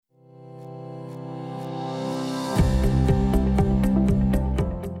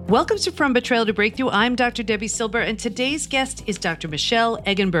Welcome to From Betrayal to Breakthrough. I'm Dr. Debbie Silber, and today's guest is Dr. Michelle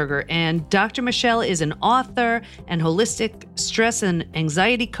Eggenberger. And Dr. Michelle is an author and holistic stress and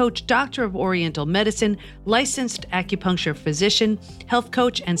anxiety coach, doctor of Oriental medicine, licensed acupuncture physician, health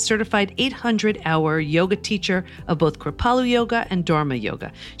coach, and certified 800-hour yoga teacher of both Kripalu Yoga and Dharma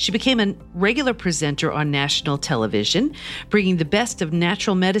Yoga. She became a regular presenter on national television, bringing the best of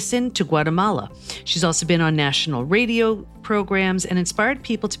natural medicine to Guatemala. She's also been on national radio programs and inspired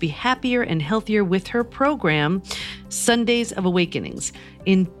people to be happier and healthier with her program, Sundays of Awakenings.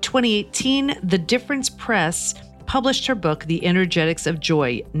 In 2018, The Difference Press published her book, The Energetics of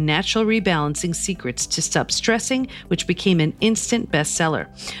Joy, Natural Rebalancing Secrets to Stop Stressing, which became an instant bestseller.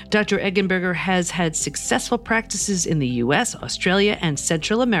 Dr. Eggenberger has had successful practices in the U.S., Australia, and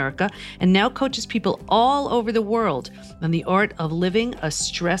Central America, and now coaches people all over the world on the art of living a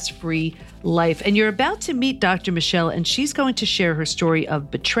stress-free life. And you're about to meet Dr. Michelle, and she's going to share her story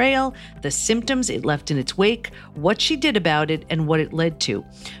of betrayal, the symptoms it left in its wake, what she did about it, and what it led to.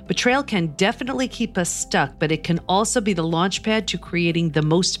 Betrayal can definitely keep us stuck, but it can also be the launchpad to creating the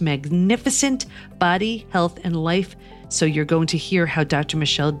most magnificent body, health, and life. So you're going to hear how Dr.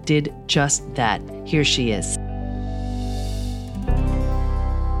 Michelle did just that. Here she is.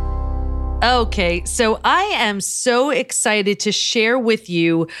 Okay, so I am so excited to share with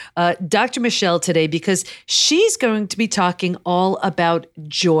you Dr. Michelle today because she's going to be talking all about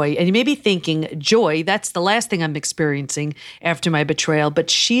joy. And you may be thinking, joy, that's the last thing I'm experiencing after my betrayal,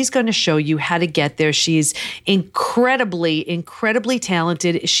 but she's going to show you how to get there. She's incredibly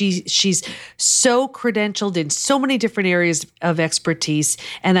talented. She's so credentialed in so many different areas of expertise,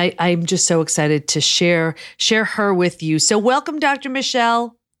 and I'm just so excited to share her with you. So welcome, Dr.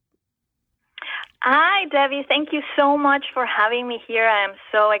 Michelle. Hi, Debbie. Thank you so much for having me here. I am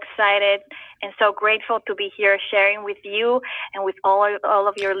so excited and so grateful to be here sharing with you and with all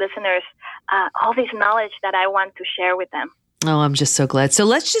of your listeners all this knowledge that I want to share with them. Oh, I'm just so glad. So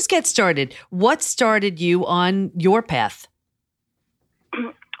let's just get started. What started you on your path?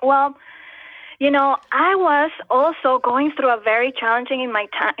 Well, I was also going through a very challenging in my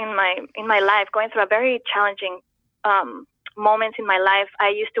life, going through a very challenging moments in my life. I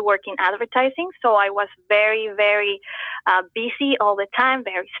used to work in advertising, so I was very, very busy all the time,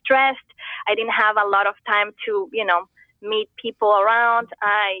 very stressed. I didn't have a lot of time to, meet people around.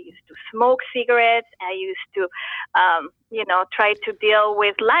 I used to smoke cigarettes. I used to, try to deal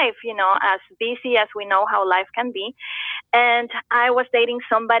with life, as busy as we know how life can be. And I was dating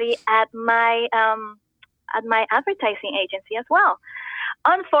somebody at my advertising agency as well.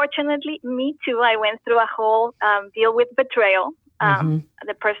 Unfortunately, me too, I went through a whole deal with betrayal.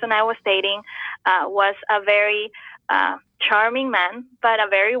 The person I was dating was a very charming man, but a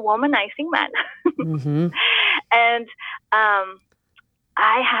very womanizing man. And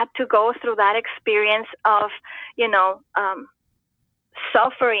I had to go through that experience of,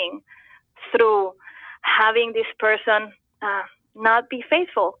 suffering through having this person not be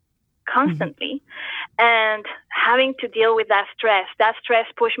faithful constantly, and having to deal with that stress. That stress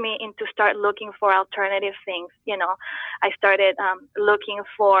pushed me into start looking for alternative things. I started looking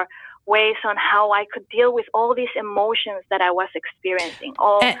for ways on how I could deal with all these emotions that I was experiencing.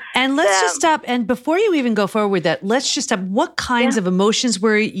 And let's just stop. And before you even go forward with that, let's just stop. What kinds of emotions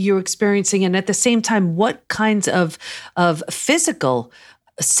were you experiencing? And at the same time, what kinds of physical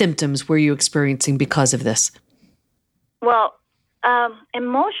symptoms were you experiencing because of this? Well,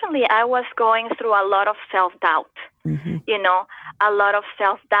 emotionally, I was going through a lot of self-doubt, a lot of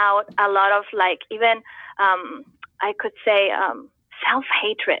self-doubt, a lot of even, I could say,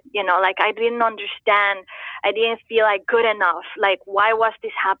 self-hatred, I didn't understand. I didn't feel good enough. Why was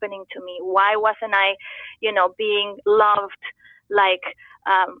this happening to me? Why wasn't I, being loved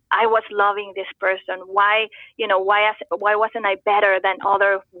I was loving this person? Why wasn't I better than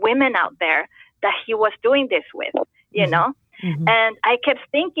other women out there that he was doing this with, And I kept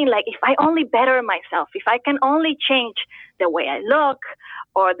thinking, if I only better myself, if I can only change the way I look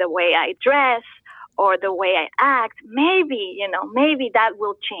or the way I dress or the way I act, maybe that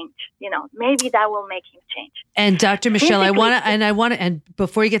will change, maybe that will make him change. And Dr. Michelle, and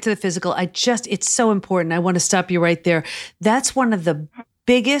before you get to the physical, it's so important. I want to stop you right there. That's one of the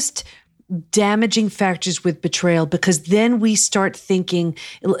biggest damaging factors with betrayal, because then we start thinking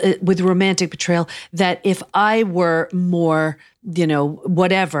with romantic betrayal that if I were more,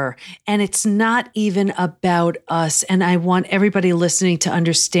 whatever, and it's not even about us. And I want everybody listening to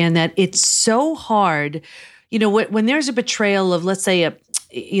understand that it's so hard, when there's a betrayal of, let's say,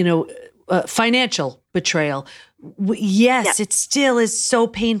 financial betrayal. Yes, it still is so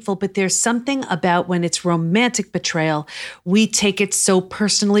painful, but there's something about when it's romantic betrayal, we take it so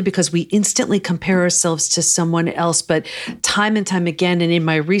personally because we instantly compare ourselves to someone else. But time and time again, and in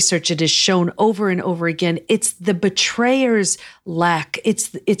my research, it is shown over and over again, it's the betrayer's lack.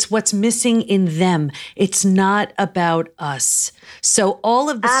 It's what's missing in them. It's not about us. So all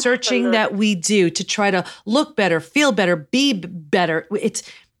of the searching that we do to try to look better, feel better, be better,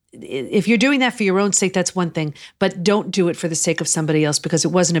 if you're doing that for your own sake, that's one thing, but don't do it for the sake of somebody else because it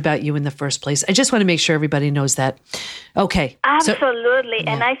wasn't about you in the first place. I just want to make sure everybody knows that. Okay. Absolutely.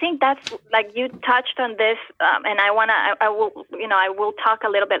 And I think that's like you touched on this, and I will talk a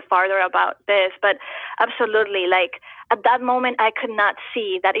little bit farther about this, but absolutely. Like at that moment, I could not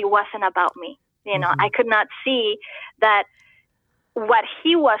see that it wasn't about me. I could not see that what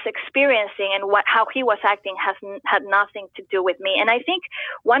he was experiencing and how he was acting had nothing to do with me. And I think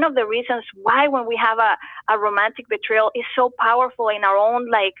one of the reasons why when we have a romantic betrayal is so powerful in our own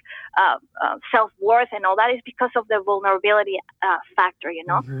self-worth and all that is because of the vulnerability factor,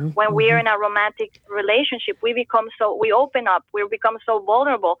 When we're in a romantic relationship, we open up, we become so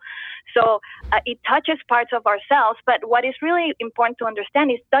vulnerable. So it touches parts of ourselves, but what is really important to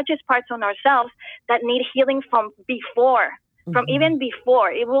understand is it touches parts on ourselves that need healing from before. From even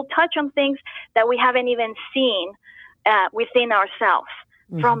before. It will touch on things that we haven't even seen within ourselves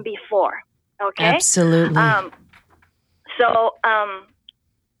from before. Okay? Absolutely.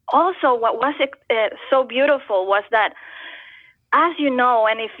 Also, what was so beautiful was that, as you know,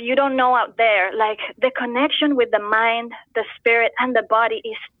 and if you don't know out there, like the connection with the mind, the spirit, and the body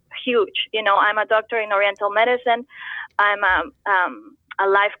is huge. I'm a doctor in Oriental medicine. I'm a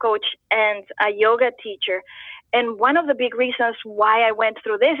life coach and a yoga teacher. And one of the big reasons why I went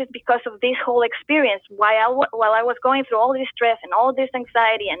through this is because of this whole experience. While I was going through all this stress and all this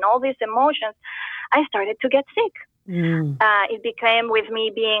anxiety and all these emotions, I started to get sick. It became with me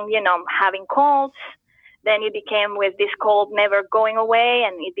being, having colds. Then it became with this cold never going away,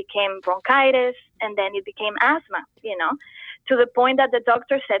 and it became bronchitis, and then it became asthma, to the point that the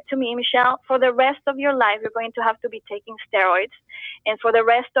doctor said to me, Michelle, for the rest of your life, you're going to have to be taking steroids. And for the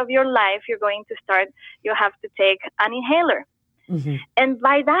rest of your life, you have to take an inhaler. And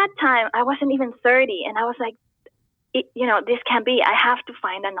by that time, I wasn't even 30. And I was like, this can't be. I have to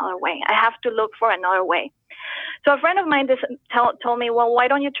find another way. I have to look for another way. So a friend of mine told me, well, why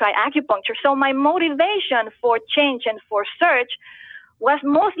don't you try acupuncture? So my motivation for change and for search was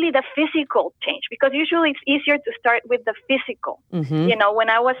mostly the physical change, because usually it's easier to start with the physical. When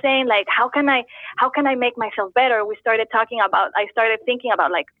I was saying like, how can I make myself better? I started thinking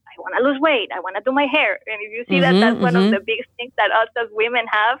about like, I want to lose weight. I want to do my hair. And if you see that's one of the biggest things that us as women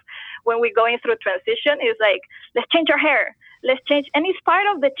have when we're going through transition is like, let's change our hair. Let's change. And it's part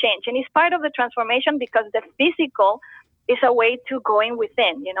of the change and it's part of the transformation because the physical is a way to going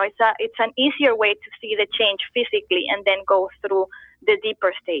within. It's an easier way to see the change physically and then go through the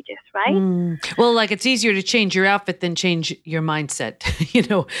deeper stages, right? Well, like it's easier to change your outfit than change your mindset,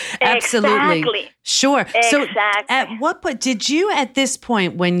 Absolutely. Exactly. Sure. Exactly. So at what point did you, at this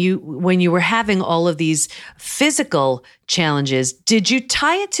point, when you were having all of these physical challenges, did you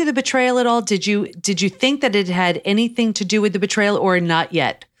tie it to the betrayal at all? Did you think that it had anything to do with the betrayal or not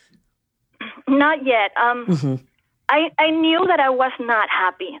yet? Not yet. I knew that I was not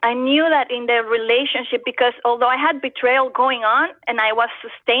happy. I knew that in the relationship, because although I had betrayal going on and I was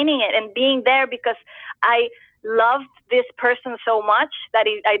sustaining it and being there because I loved this person so much that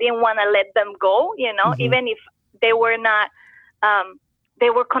I didn't want to let them go, even if they were not, they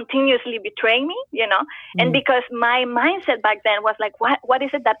were continuously betraying me, and because my mindset back then was like, what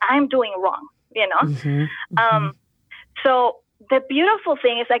is it that I'm doing wrong, So the beautiful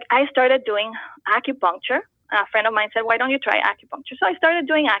thing is like I started doing acupuncture. A friend of mine said, why don't you try acupuncture? So I started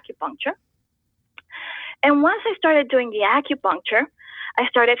doing acupuncture. And once I started doing the acupuncture, I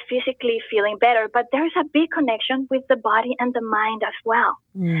started physically feeling better. But there's a big connection with the body and the mind as well.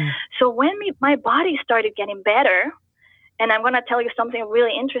 So when my body started getting better, and I'm going to tell you something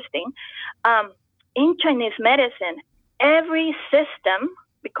really interesting. In Chinese medicine, every system,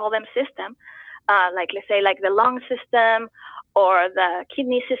 we call them system, let's say like the lung system, or the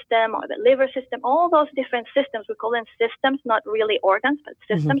kidney system or the liver system, all those different systems, we call them systems, not really organs, but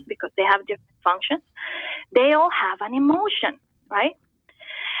systems because they have different functions. They all have an emotion, right?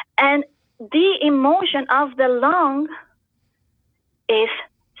 And the emotion of the lung is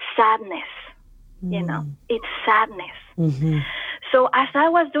sadness, it's sadness. So as I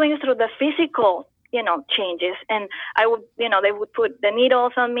was doing through the physical, changes, and I would, they would put the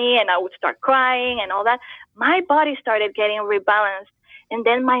needles on me and I would start crying and all that, my body started getting rebalanced And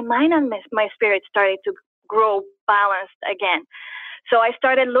then my mind and my spirit started to grow balanced again. So I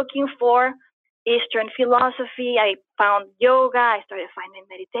started looking for Eastern philosophy. I found yoga. I started finding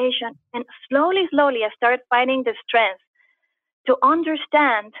meditation. And slowly, I started finding the strength to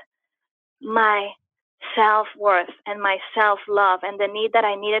understand my self-worth and my self-love and the need that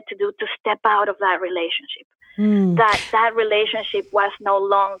I needed to do to step out of that relationship. That relationship was no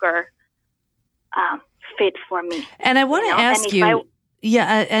longer fit for me. And I want to ask you,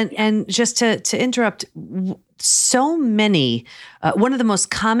 and just to interrupt, so many, one of the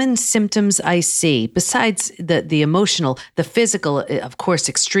most common symptoms I see, besides the emotional, the physical, of course,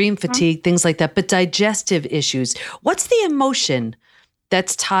 extreme fatigue, things like that, but digestive issues. What's the emotion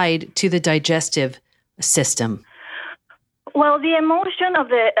that's tied to the digestive system? Well, the emotion of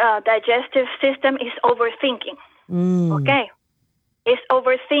the digestive system is overthinking. Okay? It's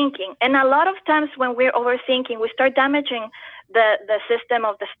overthinking. And a lot of times when we're overthinking, we start damaging the system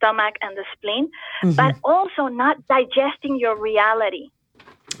of the stomach and the spleen, but also not digesting your reality.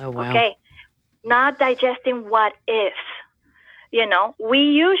 Oh, wow. Okay? Not digesting what is. You know, we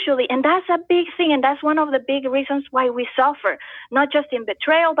usually, and that's a big thing, and that's one of the big reasons why we suffer, not just in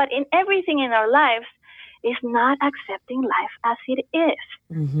betrayal, but in everything in our lives, is not accepting life as it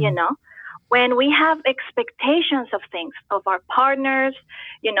is, you know? When we have expectations of things, of our partners,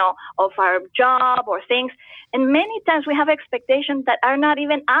 you know, of our job or things, and many times we have expectations that are not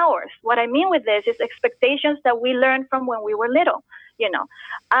even ours. What I mean with this is expectations that we learned from when we were little. You know,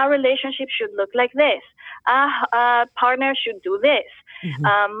 our relationship should look like this. Our partner should do this.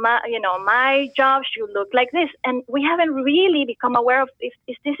 My job should look like this. And we haven't really become aware of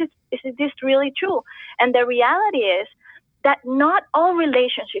is this really true? And the reality is that not all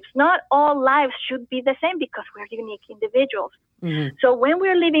relationships, not all lives should be the same because we're unique individuals. So when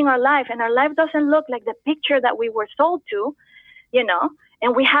we're living our life and our life doesn't look like the picture that we were sold to, you know,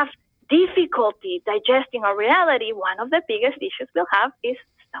 and we have difficulty digesting our reality, one of the biggest issues we'll have is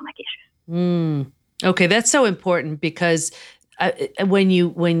stomach issues. Okay, that's so important because when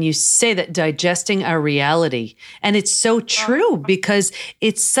you say that, digesting our reality, and it's so true because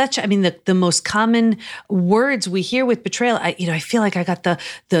it's such, I mean, the most common words we hear with betrayal, I feel like I got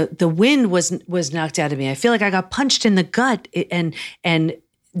the wind was knocked out of me. I feel like I got punched in the gut, and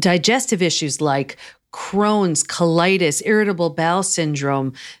digestive issues like Crohn's, colitis, irritable bowel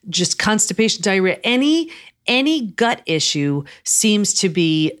syndrome, just constipation, diarrhea, any gut issue seems to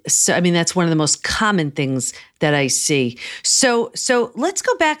be, that's one of the most common things that I see. So let's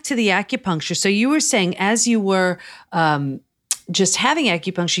go back to the acupuncture. So you were saying as you were just having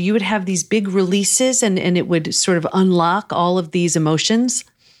acupuncture, you would have these big releases and it would sort of unlock all of these emotions?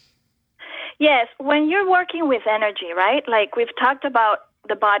 Yes. When you're working with energy, right? Like we've talked about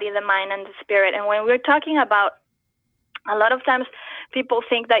the body, the mind, and the spirit. And when we're talking about, a lot of times people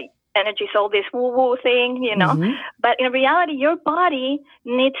think that energy is all this woo-woo thing, you know, but in reality, your body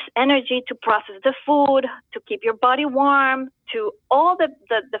needs energy to process the food, to keep your body warm, to all the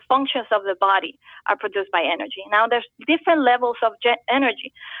functions of the body are produced by energy. Now, there's different levels of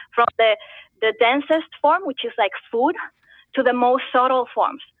energy, from the densest form, which is like food, to the most subtle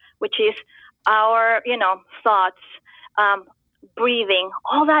forms, which is our, you know, thoughts, breathing.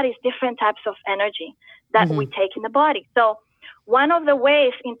 All that is different types of energy that we take in the body. So one of the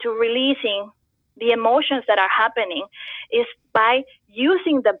ways into releasing the emotions that are happening is by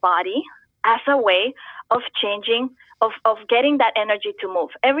using the body as a way of changing, of getting that energy to move.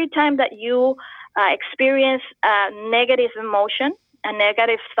 Every time that you experience a negative emotion, a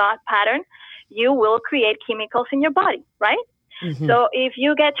negative thought pattern, you will create chemicals in your body, right? So if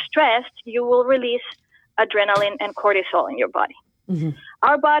you get stressed, you will release adrenaline and cortisol in your body.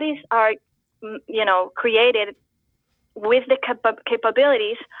 Our bodies are, you know, created with the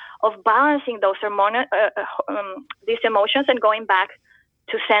capabilities of balancing those these emotions and going back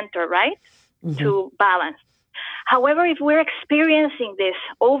to center, right? To balance. However, if we're experiencing this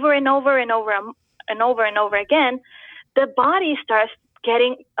over and over and over and over and over again, the body starts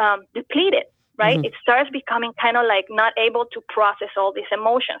getting depleted, right? It starts becoming kind of like not able to process all these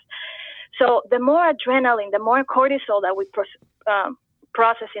emotions. So the more adrenaline, the more cortisol that we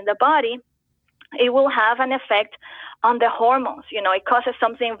process in the body, it will have an effect on the hormones. You know, it causes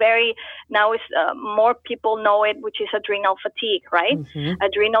something now is more people know it, which is adrenal fatigue, right?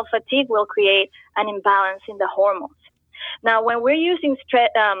 Adrenal fatigue will create an imbalance in the hormones. Now, when we're using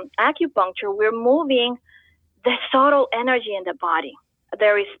acupuncture, we're moving the subtle energy in the body.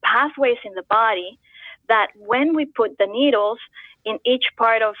 There is pathways in the body that when we put the needles in each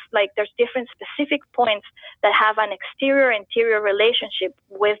part of, like, there's different specific points that have an exterior-interior relationship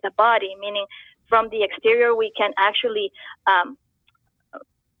with the body, meaning from the exterior we can actually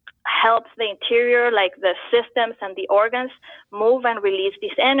helps the interior, like the systems and the organs, move and release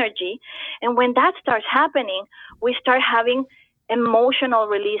this energy. And when that starts happening, we start having emotional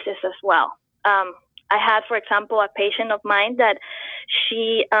releases as well. I had, for example, a patient of mine that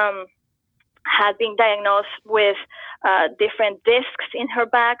she had been diagnosed with different discs in her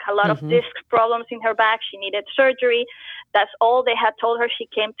back, a lot of disc problems in her back. She needed surgery. That's all they had told her. She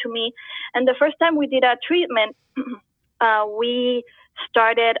came to me. And the first time we did a treatment, we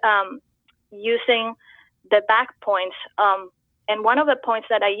started using the back points. And one of the points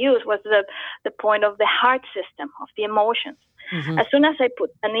that I used was the point of the heart system, of the emotions. As soon as I put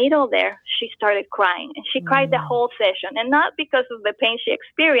a needle there, she started crying. And she cried the whole session. And not because of the pain she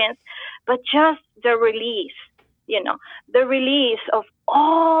experienced, but just the release, the release of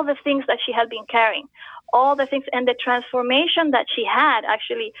all the things that she had been carrying, all the things. And the transformation that she had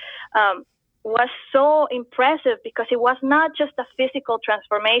actually was so impressive, because it was not just a physical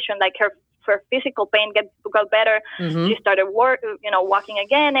transformation, like her physical pain got better. She started walking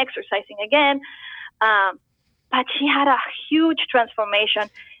again, exercising again. But she had a huge transformation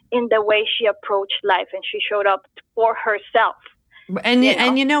in the way she approached life, and she showed up for herself. And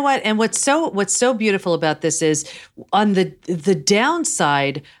you know what? And what's so beautiful about this is, on the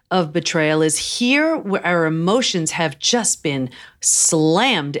downside of betrayal is here where our emotions have just been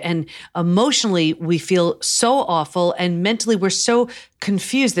slammed, and emotionally we feel so awful, and mentally we're so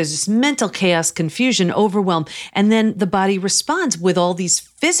confused. There's this mental chaos, confusion, overwhelm, and then the body responds with all these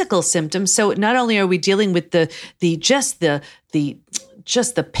physical symptoms. So not only are we dealing with the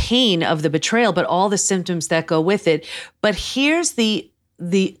pain of the betrayal, but all the symptoms that go with it. But here's the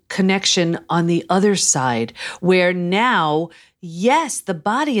connection on the other side, where now, yes, the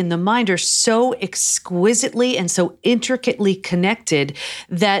body and the mind are so exquisitely and so intricately connected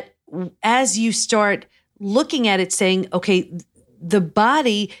that as you start looking at it, saying, okay, the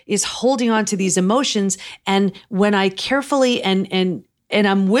body is holding on to these emotions, and when I carefully and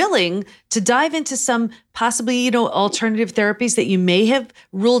I'm willing to dive into some possibly, alternative therapies that you may have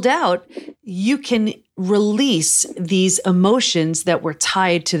ruled out, you can release these emotions that were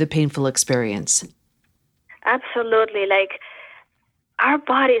tied to the painful experience. Absolutely. Like, our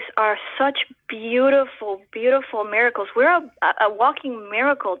bodies are such beautiful, beautiful miracles. We're a walking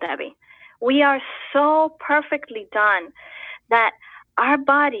miracle, Debbie. We are so perfectly done that our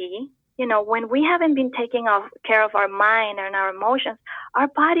body, when we haven't been taking care of our mind and our emotions, our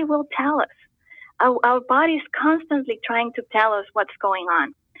body will tell us. Our body is constantly trying to tell us what's going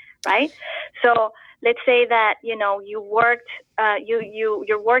on, right? So let's say that, you worked,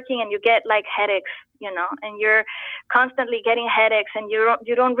 you're working and you get like headaches, and you're constantly getting headaches, and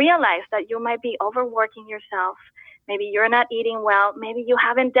you don't realize that you might be overworking yourself. Maybe you're not eating well. Maybe you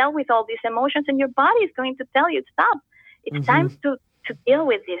haven't dealt with all these emotions, and your body is going to tell you, stop. It's time to deal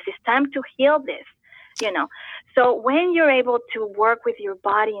with this. It's time to heal this, So when you're able to work with your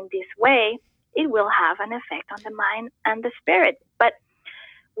body in this way, it will have an effect on the mind and the spirit. But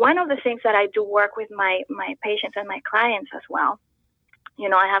one of the things that I do work with my patients and my clients as well,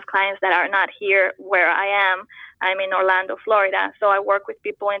 I have clients that are not here where I am. I'm in Orlando, Florida. So I work with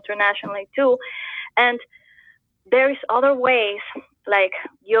people internationally too. And there is other ways like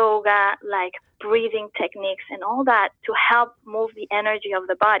yoga, like breathing techniques and all that to help move the energy of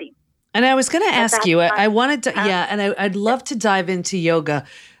the body. And I was going to ask you, I wanted to, and I'd love to dive into yoga.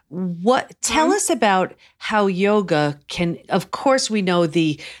 Tell us about how yoga can, of course, we know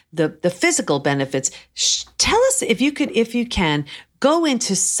the physical benefits. Tell us, if you can, go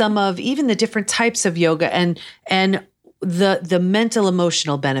into some of even the different types of yoga and the mental,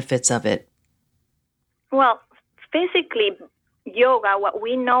 emotional benefits of it. Well, physically, yoga, what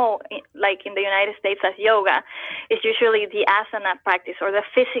we know, like in the United States as yoga, is usually the asana practice or the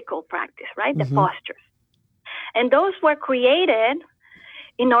physical practice, right? The postures. And those were created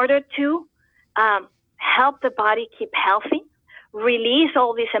in order to help the body keep healthy, release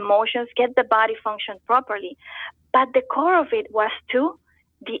all these emotions, get the body function properly. But the core of it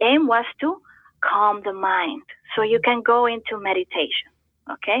the aim was to calm the mind so you can go into meditation,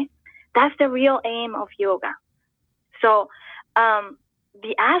 okay? That's the real aim of yoga. So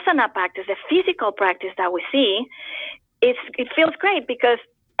the asana practice, the physical practice that we see, it feels great because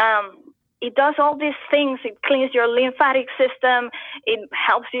it does all these things. It cleans your lymphatic system. It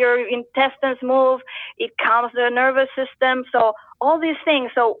helps your intestines move. It calms the nervous system. So all these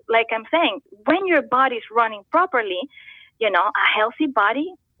things. So like I'm saying, when your body's running properly, a healthy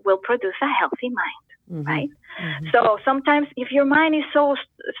body will produce a healthy mind, right? So sometimes if your mind is so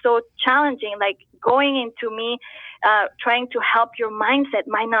challenging, like going into me, trying to help your mindset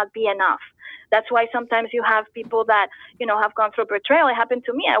might not be enough. That's why sometimes you have people that, have gone through betrayal. It happened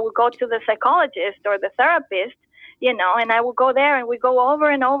to me. I would go to the psychologist or the therapist, and I would go there and we go over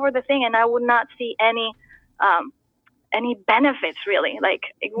and over the thing, and I would not see any benefits really. Like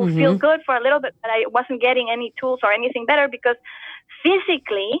it would feel good for a little bit, but I wasn't getting any tools or anything better because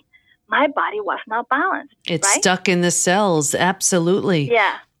physically my body was not balanced. It's right? stuck in the cells. Absolutely.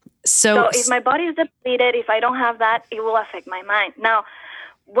 Yeah. So if my body is depleted, if I don't have that, it will affect my mind. Now,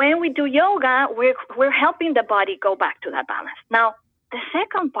 when we do yoga, we're helping the body go back to that balance. Now, the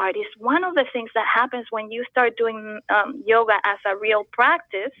second part is one of the things that happens when you start doing yoga as a real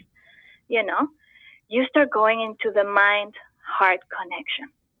practice, you start going into the mind-heart connection.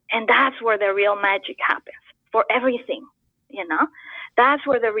 And that's where the real magic happens for everything, That's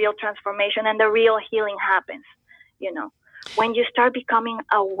where the real transformation and the real healing happens, When you start becoming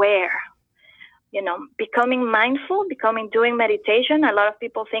aware, becoming mindful, doing meditation. A lot of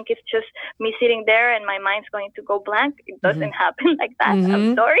people think it's just me sitting there and my mind's going to go blank. It doesn't happen like that.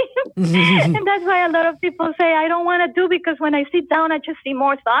 I'm sorry. And that's why a lot of people say, I don't want to do because when I sit down, I just see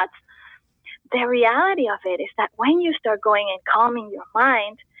more thoughts. The reality of it is that when you start going and calming your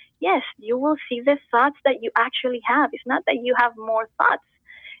mind, yes, you will see the thoughts that you actually have. It's not that you have more thoughts.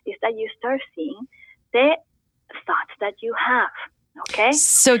 It's that you start seeing the thoughts that you have. Okay.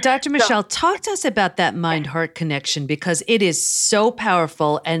 So Dr. Michelle, talk to us about that mind-heart connection because it is so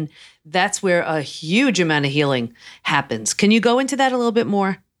powerful and that's where a huge amount of healing happens. Can you go into that a little bit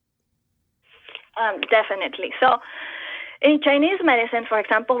more? Definitely. So in Chinese medicine, for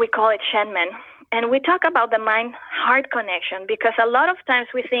example, we call it Shenmen. And we talk about the mind-heart connection because a lot of times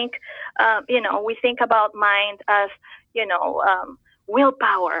we think, we think about mind as,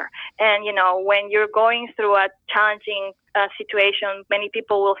 willpower. And, when you're going through a challenging situation, many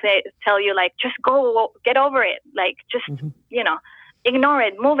people will tell you, like, just go, get over it. Like, just, ignore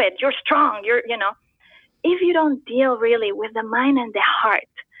it, move it. You're strong. If you don't deal really with the mind and the heart,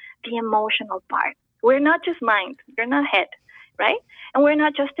 the emotional part, we're not just mind, we're not head, right? And we're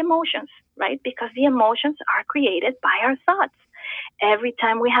not just emotions, right? Because the emotions are created by our thoughts. Every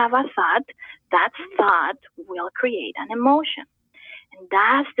time we have a thought, that thought will create an emotion. And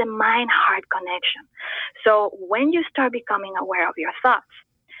that's the mind-heart connection. So when you start becoming aware of your thoughts,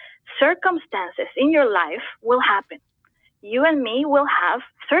 circumstances in your life will happen. You and me will have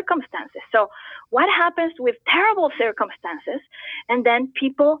circumstances. So what happens with terrible circumstances? And then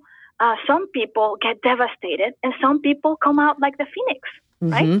some people get devastated and some people come out like the phoenix,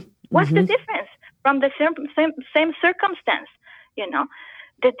 right? What's the difference from the same circumstance?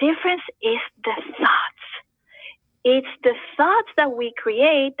 The difference is the thoughts. It's the thoughts that we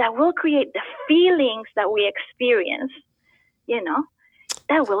create that will create the feelings that we experience,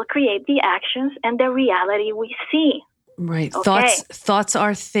 that will create the actions and the reality we see. Right. Okay. Thoughts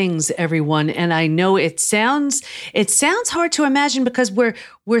are things, everyone. And I know it sounds hard to imagine because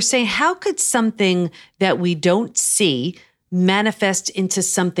we're saying, how could something that we don't see manifest into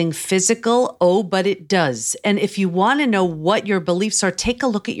something physical? Oh, but it does. And if you want to know what your beliefs are, take a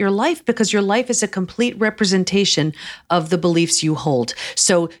look at your life because your life is a complete representation of the beliefs you hold.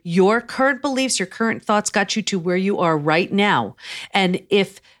 So your current beliefs, your current thoughts got you to where you are right now. And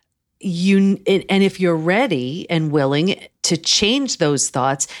if you're ready and willing to change those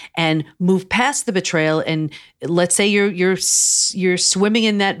thoughts and move past the betrayal, and let's say you're swimming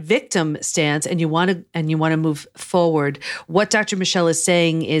in that victim stance, and you want to move forward, what Dr. Michelle is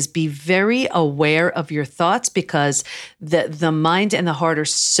saying is be very aware of your thoughts because the mind and the heart are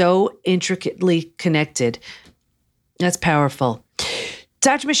so intricately connected. That's powerful.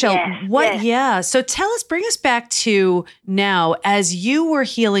 Dr. Michelle, so tell us, bring us back to now as you were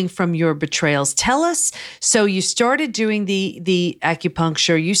healing from your betrayals. Tell us, so you started doing the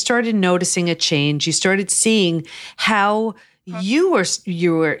acupuncture, you started noticing a change, you started seeing how you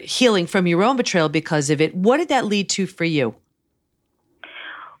were healing from your own betrayal because of it. What did that lead to for you?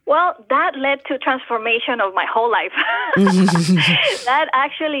 Well, that led to transformation of my whole life. That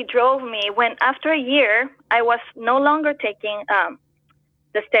actually drove me when after a year, I was no longer taking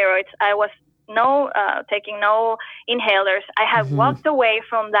the steroids. I was taking no inhalers. I had walked away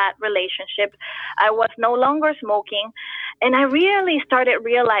from that relationship. I was no longer smoking. And I really started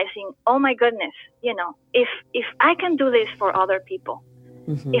realizing, oh my goodness, if I can do this for other people,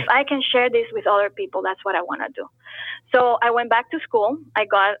 if I can share this with other people, that's what I want to do. So I went back to school. I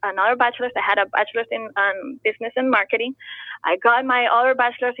got another bachelor's. I had a bachelor's in business and marketing. I got my other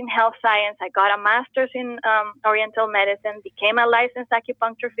bachelor's in health science. I got a master's in oriental medicine, became a licensed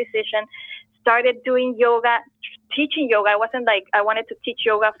acupuncture physician, started doing yoga, teaching yoga. I wasn't like, I wanted to teach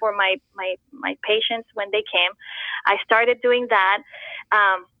yoga for my patients when they came. I started doing that.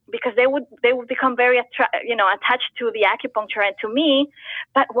 because they would become very attached to the acupuncture and to me.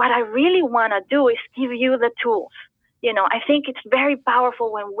 But what I really want to do is give you the tools. I think it's very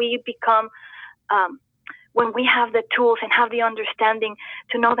powerful when we become when we have the tools and have the understanding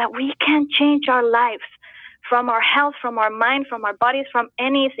to know that we can change our lives, from our health, from our mind, from our bodies, from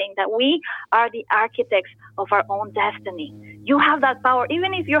anything, that we are the architects of our own destiny. You have that power.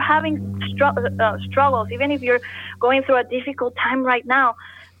 Even if you're having struggles, even if you're going through a difficult time right now,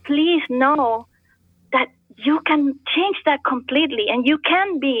 please know that you can change that completely, and you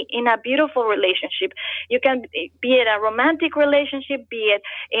can be in a beautiful relationship. You can be in a romantic relationship, be it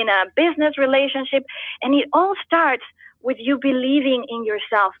in a business relationship, and it all starts with you believing in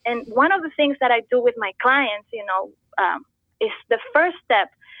yourself. And one of the things that I do with my clients, is the first step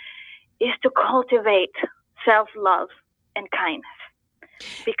is to cultivate self-love and kindness,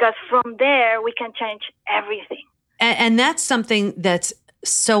 because from there we can change everything. And that's something that's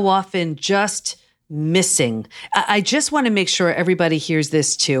so often just missing. I just want to make sure everybody hears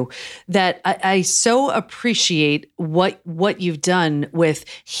this too, that I so appreciate what you've done with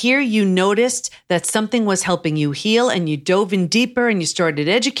here. You noticed that something was helping you heal, and you dove in deeper and you started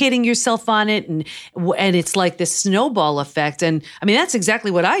educating yourself on it. And it's like this snowball effect. And I mean, that's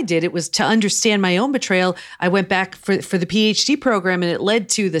exactly what I did. It was to understand my own betrayal. I went back for the PhD program, and it led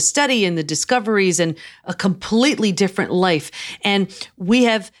to the study and the discoveries and a completely different life. And we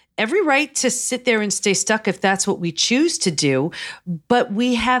have every right to sit there and stay stuck if that's what we choose to do. But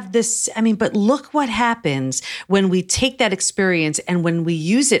we have this, but look what happens when we take that experience and when we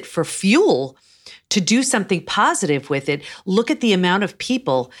use it for fuel to do something positive with it. Look at the amount of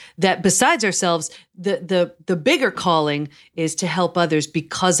people that, besides ourselves, the bigger calling is to help others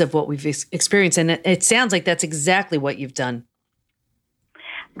because of what we've experienced. And it sounds like that's exactly what you've done.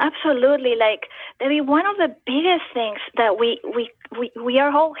 Absolutely. Like, Debbie, one of the biggest things that we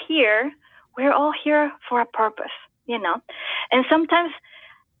are all here, we're all here for a purpose, and sometimes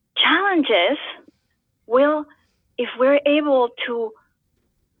challenges will, if we're able to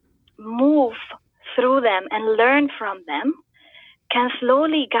move through them and learn from them, can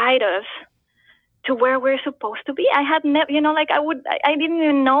slowly guide us to where we're supposed to be. I had never, I didn't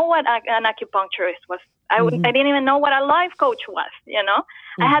even know what an acupuncturist was. I didn't even know what a life coach was,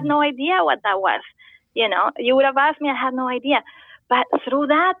 I had no idea what that was. You would have asked me, I had no idea. But through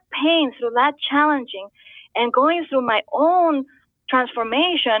that pain, through that challenging, and going through my own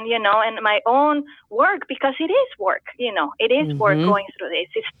transformation, and my own work, because it is work, it is work going through this.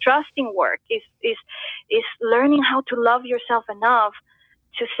 It's trusting work. It's learning how to love yourself enough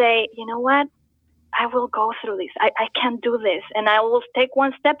to say, you know what? I will go through this. I can do this. And I will take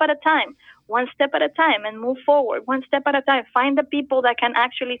one step at a time, and move forward, one step at a time. Find the people that can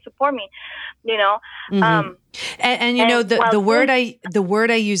actually support me, And the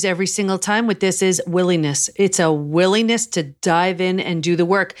word I use every single time with this is willingness. It's a willingness to dive in and do the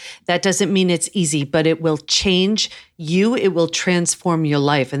work. That doesn't mean it's easy, but it will change you. It will transform your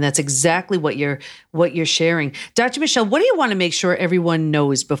life. And that's exactly what you're sharing. Dr. Michelle, what do you want to make sure everyone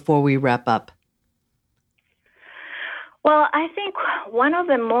knows before we wrap up? Well, I think one of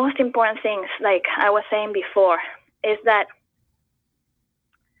the most important things, like I was saying before, is that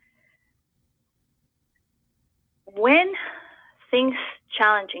when things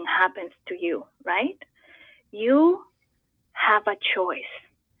challenging happens to you, right, you have a choice.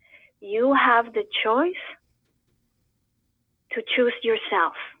 You have the choice to choose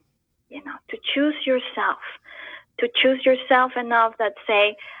yourself, to choose yourself enough that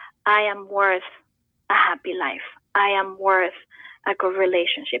say, I am worth a happy life. I am worth a good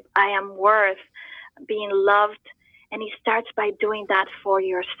relationship. I am worth being loved. And it starts by doing that for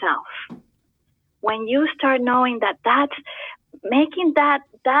yourself. When you start knowing that that's making that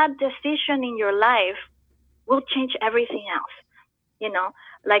decision in your life will change everything else.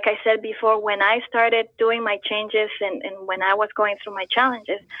 Like I said before, when I started doing my changes and when I was going through my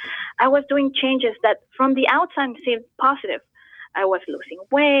challenges, I was doing changes that from the outside seemed positive. I was losing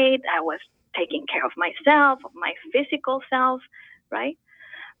weight. I was taking care of myself, of my physical self, right?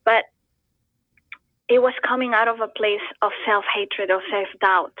 But it was coming out of a place of self-hatred or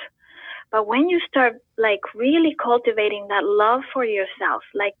self-doubt. But when you start really cultivating that love for yourself,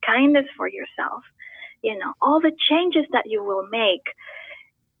 like kindness for yourself, all the changes that you will make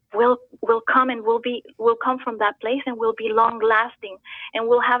will come and will come from that place and will be long lasting and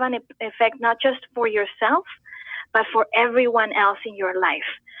will have an effect not just for yourself, but for everyone else in your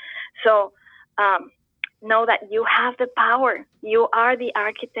life. So know that you have the power. You are the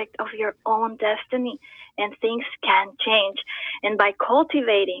architect of your own destiny, and things can change. And by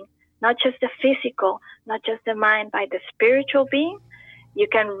cultivating not just the physical, not just the mind, by the spiritual being, you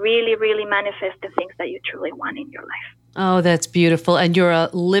can really, really manifest the things that you truly want in your life. Oh, that's beautiful. And you're a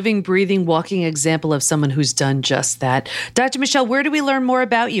living, breathing, walking example of someone who's done just that. Dr. Michelle, where do we learn more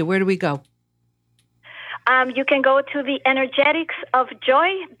about you? Where do we go? You can go to the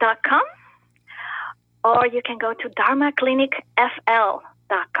energeticsofjoy.com, or you can go to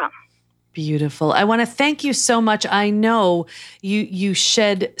dharmaclinicfl.com. Beautiful. I want to thank you so much. I know you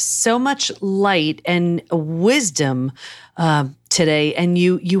shed so much light and wisdom today, and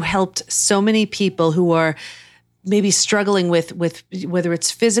you helped so many people who are maybe struggling with whether it's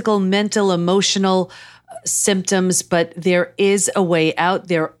physical, mental, emotional symptoms, but there is a way out.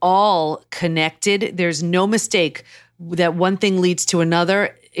 They're all connected. There's no mistake that one thing leads to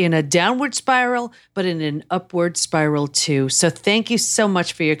another in a downward spiral, but in an upward spiral too. So thank you so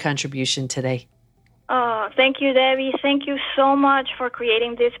much for your contribution today. Oh, thank you, Debbie. Thank you so much for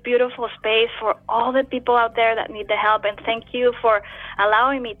creating this beautiful space for all the people out there that need the help. And thank you for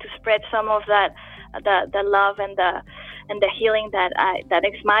allowing me to spread some of that, the love and the healing that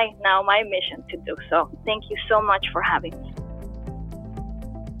is my mission to do. So thank you so much for having me.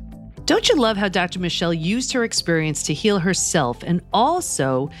 Don't you love how Dr. Michelle used her experience to heal herself and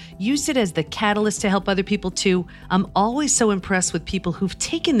also used it as the catalyst to help other people too? I'm always so impressed with people who've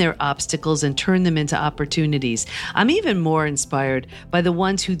taken their obstacles and turned them into opportunities. I'm even more inspired by the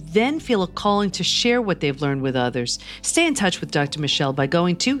ones who then feel a calling to share what they've learned with others. Stay in touch with Dr. Michelle by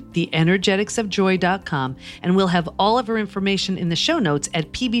going to theenergeticsofjoy.com, and we'll have all of her information in the show notes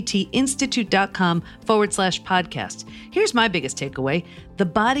at pbtinstitute.com/podcast. Here's my biggest takeaway. The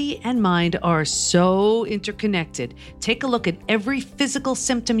body and mind are so interconnected. Take a look at every physical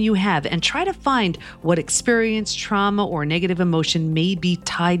symptom you have and try to find what experience, trauma, or negative emotion may be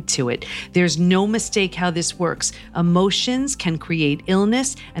tied to it. There's no mistake how this works. Emotions can create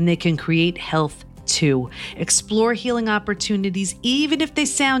illness, and they can create health too. Explore healing opportunities, even if they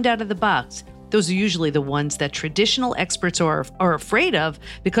sound out of the box. Those are usually the ones that traditional experts are afraid of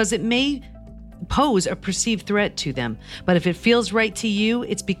because it may pose a perceived threat to them. But if it feels right to you,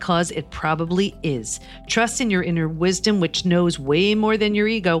 it's because it probably is. Trust in your inner wisdom, which knows way more than your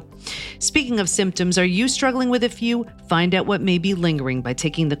ego. Speaking of symptoms, are you struggling with a few? Find out what may be lingering by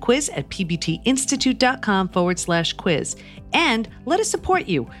taking the quiz at pbtinstitute.com/quiz. And let us support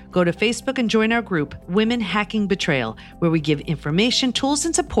you. Go to Facebook and join our group, Women Hacking Betrayal, where we give information, tools,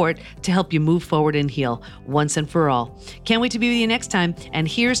 and support to help you move forward and heal once and for all. Can't wait to be with you next time. And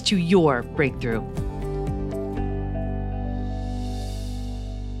here's to your breakthrough.